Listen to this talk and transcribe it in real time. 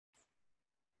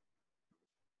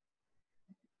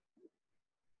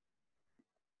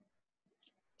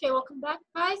Okay, welcome back,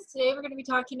 guys. Today we're going to be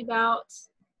talking about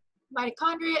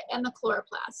mitochondria and the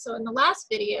chloroplasts. So in the last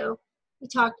video, we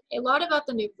talked a lot about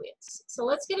the nucleus. So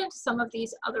let's get into some of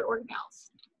these other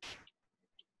organelles.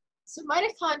 So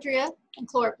mitochondria and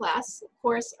chloroplasts, of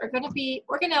course, are going to be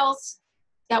organelles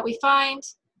that we find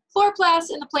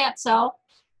chloroplasts in the plant cell,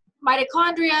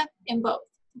 mitochondria in both.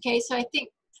 Okay, so I think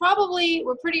probably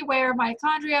we're pretty aware of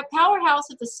mitochondria, powerhouse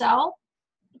of the cell.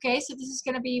 Okay, so this is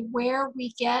going to be where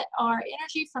we get our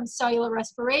energy from cellular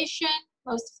respiration,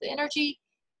 most of the energy.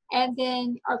 And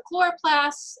then our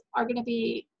chloroplasts are going to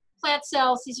be plant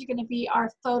cells. These are going to be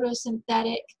our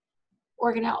photosynthetic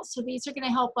organelles. So these are going to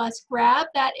help us grab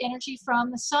that energy from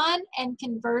the sun and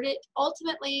convert it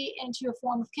ultimately into a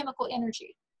form of chemical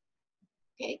energy.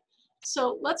 Okay,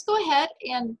 so let's go ahead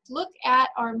and look at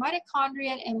our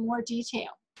mitochondria in more detail.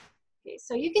 Okay,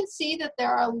 so you can see that there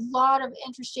are a lot of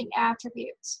interesting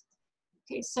attributes.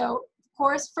 Okay, so of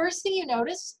course, first thing you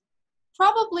notice,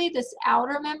 probably this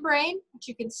outer membrane, which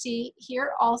you can see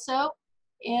here also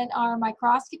in our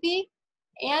microscopy,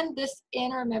 and this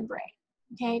inner membrane.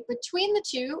 Okay, between the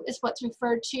two is what's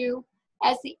referred to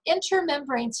as the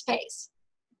intermembrane space.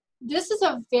 This is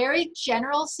a very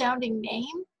general sounding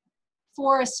name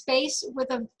for a space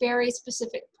with a very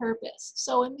specific purpose.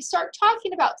 So when we start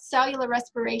talking about cellular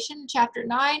respiration in chapter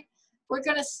 9, we're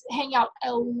going to hang out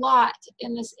a lot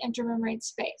in this intermembrane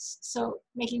space. So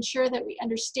making sure that we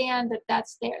understand that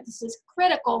that's there. This is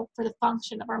critical for the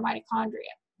function of our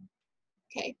mitochondria.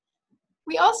 Okay.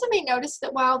 We also may notice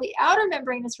that while the outer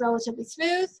membrane is relatively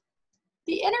smooth,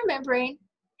 the inner membrane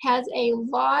has a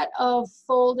lot of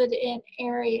folded in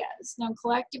areas known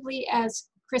collectively as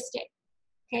cristae.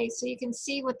 Okay, so you can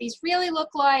see what these really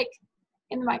look like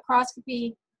in the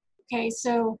microscopy. Okay,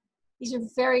 so these are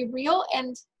very real,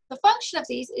 and the function of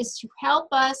these is to help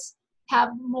us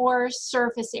have more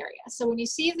surface area. So when you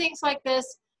see things like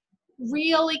this,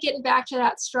 really getting back to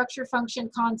that structure function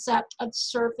concept of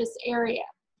surface area.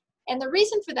 And the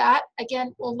reason for that,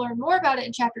 again, we'll learn more about it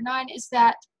in chapter 9, is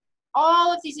that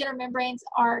all of these inner membranes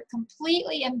are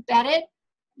completely embedded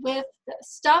with the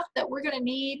stuff that we're going to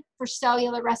need for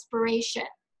cellular respiration.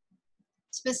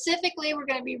 Specifically, we're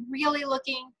going to be really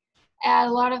looking at a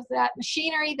lot of that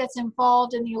machinery that's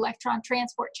involved in the electron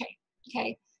transport chain.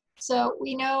 Okay, so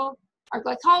we know our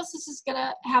glycolysis is going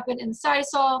to happen in the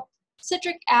cytosol,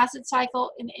 citric acid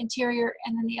cycle in the interior,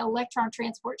 and then the electron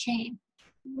transport chain,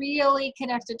 really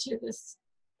connected to this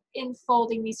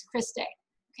enfolding these cristae.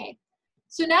 Okay,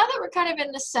 so now that we're kind of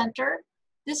in the center,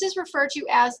 this is referred to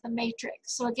as the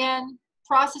matrix. So again,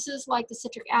 processes like the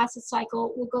citric acid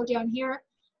cycle will go down here.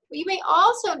 But you may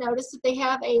also notice that they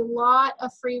have a lot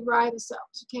of free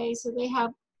ribosomes. Okay, so they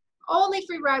have only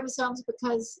free ribosomes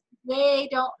because they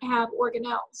don't have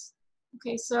organelles.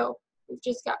 Okay, so we've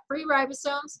just got free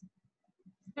ribosomes.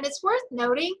 And it's worth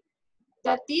noting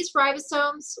that these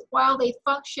ribosomes, while they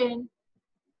function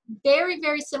very,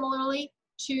 very similarly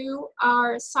to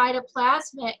our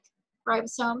cytoplasmic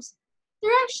ribosomes,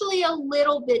 they're actually a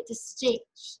little bit distinct.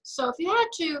 So if you had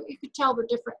to, you could tell the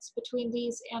difference between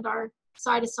these and our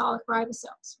cytosolic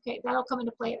ribosomes. Okay, that'll come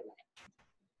into play in a minute.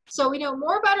 So we know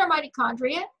more about our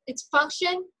mitochondria, its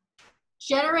function,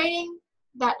 generating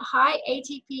that high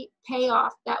ATP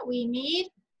payoff that we need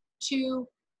to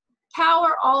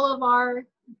power all of our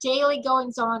daily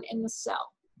goings-on in the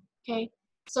cell. Okay,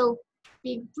 so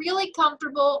be really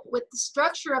comfortable with the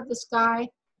structure of this guy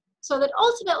so that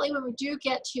ultimately when we do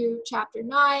get to chapter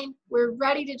 9, we're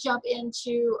ready to jump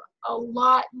into a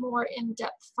lot more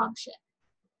in-depth function.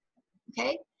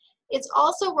 Okay, it's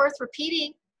also worth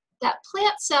repeating that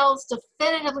plant cells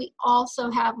definitively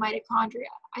also have mitochondria.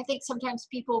 I think sometimes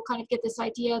people kind of get this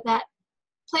idea that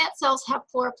plant cells have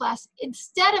chloroplasts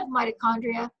instead of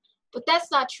mitochondria, but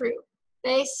that's not true.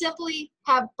 They simply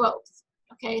have both.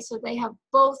 Okay, so they have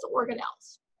both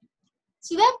organelles.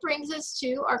 So that brings us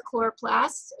to our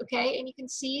chloroplasts. Okay, and you can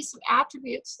see some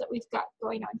attributes that we've got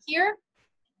going on here.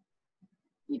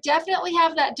 We definitely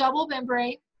have that double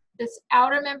membrane, this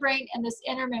outer membrane and this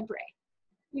inner membrane.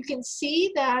 You can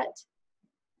see that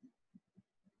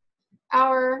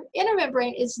our inner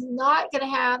membrane is not going to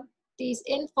have these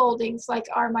infoldings like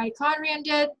our mitochondrion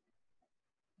did,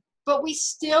 but we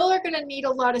still are going to need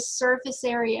a lot of surface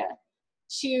area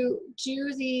to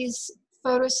do these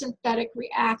photosynthetic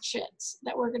reactions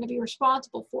that we're going to be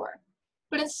responsible for.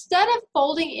 But instead of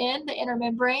folding in the inner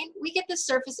membrane, we get the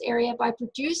surface area by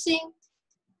producing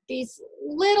these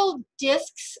little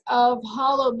discs of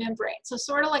hollow membrane. So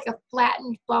sort of like a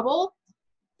flattened bubble.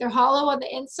 They're hollow on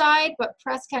the inside, but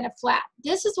pressed kind of flat.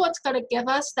 This is what's going to give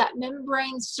us that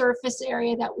membrane surface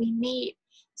area that we need.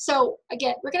 So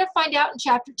again, we're going to find out in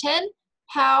chapter 10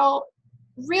 how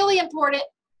really important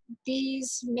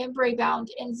these membrane-bound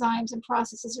enzymes and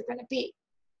processes are going to be.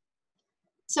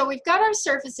 So we've got our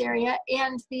surface area,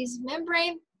 and these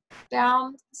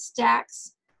membrane-bound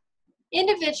stacks,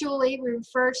 individually we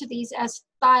refer to these as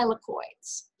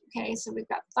thylakoids. Okay, so we've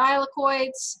got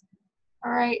thylakoids,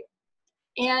 all right,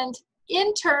 and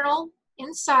internal,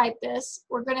 inside this,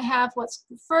 we're going to have what's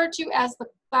referred to as the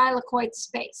thylakoid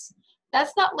space.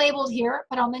 That's not labeled here,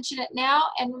 but I'll mention it now,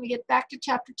 and when we get back to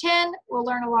chapter 10, we'll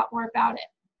learn a lot more about it.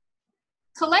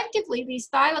 Collectively, these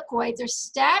thylakoids are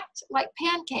stacked like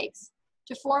pancakes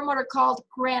to form what are called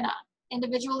grana,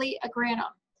 individually a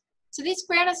granum. So these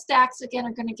grana stacks, again,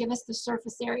 are going to give us the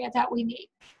surface area that we need.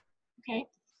 Okay,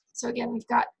 so again, we've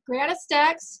got grana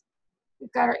stacks,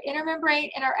 we've got our inner membrane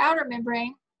and our outer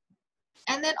membrane,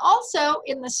 and then also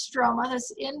in the stroma,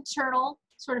 this internal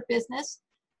sort of business,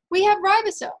 we have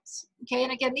ribosomes. Okay,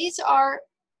 and again, these are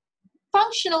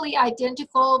functionally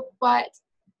identical, but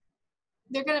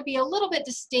they're going to be a little bit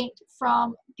distinct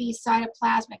from the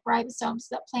cytoplasmic ribosomes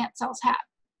that plant cells have.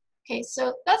 Okay,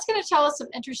 so that's going to tell us some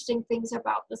interesting things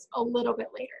about this a little bit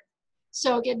later.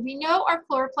 So again, we know our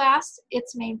chloroplast,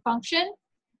 its main function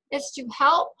is to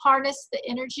help harness the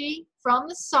energy from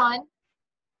the sun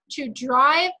to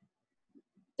drive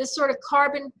this sort of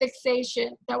carbon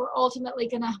fixation that we're ultimately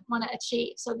going to want to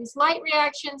achieve. So these light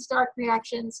reactions, dark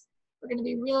reactions, we're going to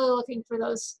be really looking for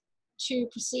those to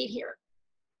proceed here.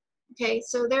 Okay,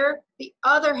 so they're the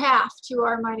other half to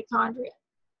our mitochondria.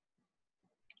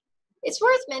 It's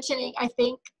worth mentioning, I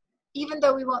think, even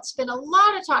though we won't spend a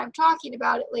lot of time talking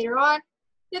about it later on,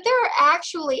 that there are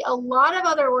actually a lot of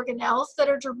other organelles that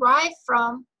are derived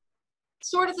from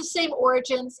sort of the same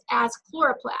origins as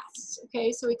chloroplasts.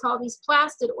 Okay, so we call these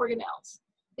plastid organelles.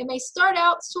 They may start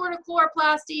out sort of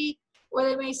chloroplasty, or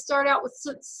they may start out with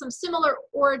some similar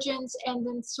origins and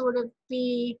then sort of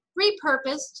be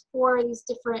repurposed for these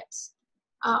different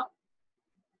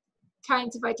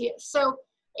kinds of ideas. So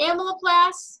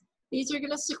amyloplasts, these are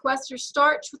going to sequester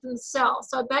starch within the cell.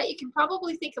 So I bet you can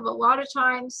probably think of a lot of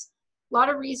times, a lot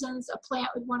of reasons a plant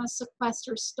would want to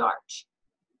sequester starch.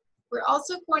 We're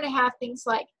also going to have things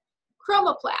like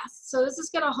chromoplasts. So this is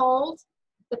going to hold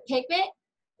the pigment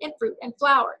in fruit and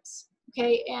flowers.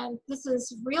 Okay, and this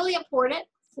is really important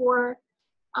for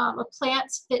a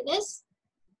plant's fitness.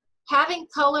 Having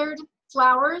colored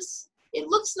flowers, it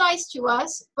looks nice to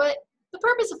us, but the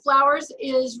purpose of flowers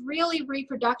is really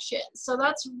reproduction. So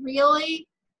that's really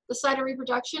the site of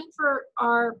reproduction for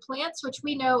our plants, which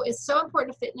we know is so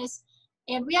important to fitness.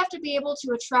 And we have to be able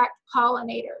to attract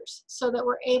pollinators so that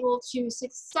we're able to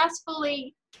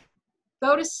successfully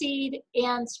go to seed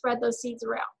and spread those seeds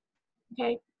around.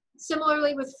 Okay.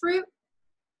 Similarly with fruit,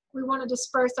 we want to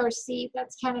disperse our seed.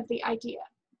 That's kind of the idea.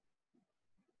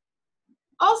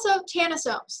 Also,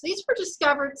 tannosomes. These were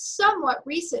discovered somewhat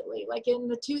recently, like in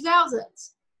the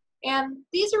 2000s. And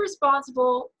these are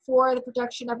responsible for the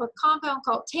production of a compound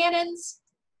called tannins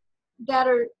that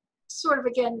are sort of,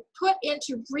 again, put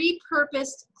into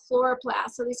repurposed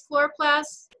chloroplasts. So these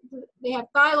chloroplasts, they have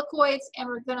thylakoids, and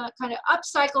we're going to kind of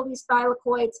upcycle these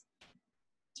thylakoids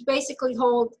to basically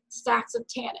hold stacks of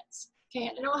tannins. Okay,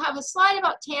 and I don't have a slide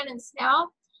about tannins now,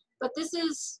 but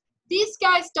these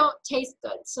guys don't taste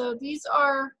good. So these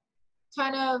are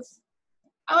kind of,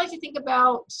 I like to think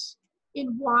about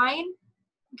in wine.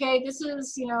 Okay, this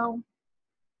is, you know,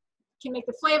 can make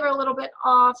the flavor a little bit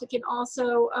off. It can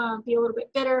also be a little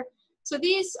bit bitter. So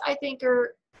these, I think,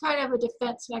 are kind of a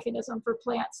defense mechanism for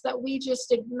plants that we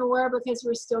just ignore because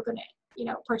we're still going to, you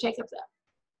know, partake of them.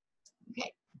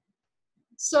 Okay.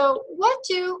 So what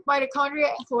do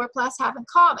mitochondria and chloroplasts have in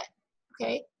common?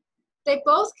 Okay. They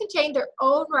both contain their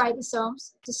own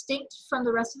ribosomes, distinct from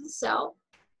the rest of the cell.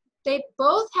 They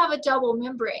both have a double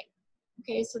membrane.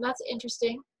 Okay, so that's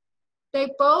interesting. They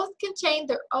both contain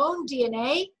their own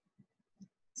DNA.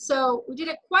 So we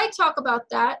didn't quite talk about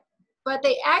that, but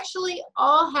they actually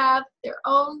all have their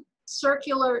own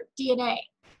circular DNA.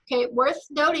 Okay, worth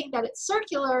noting that it's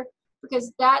circular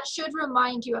because that should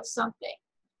remind you of something.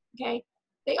 Okay,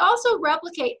 they also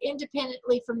replicate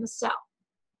independently from the cell.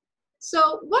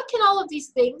 So what can all of these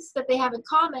things that they have in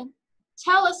common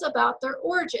tell us about their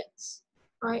origins?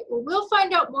 All right, well, we'll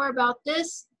find out more about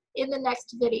this in the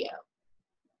next video.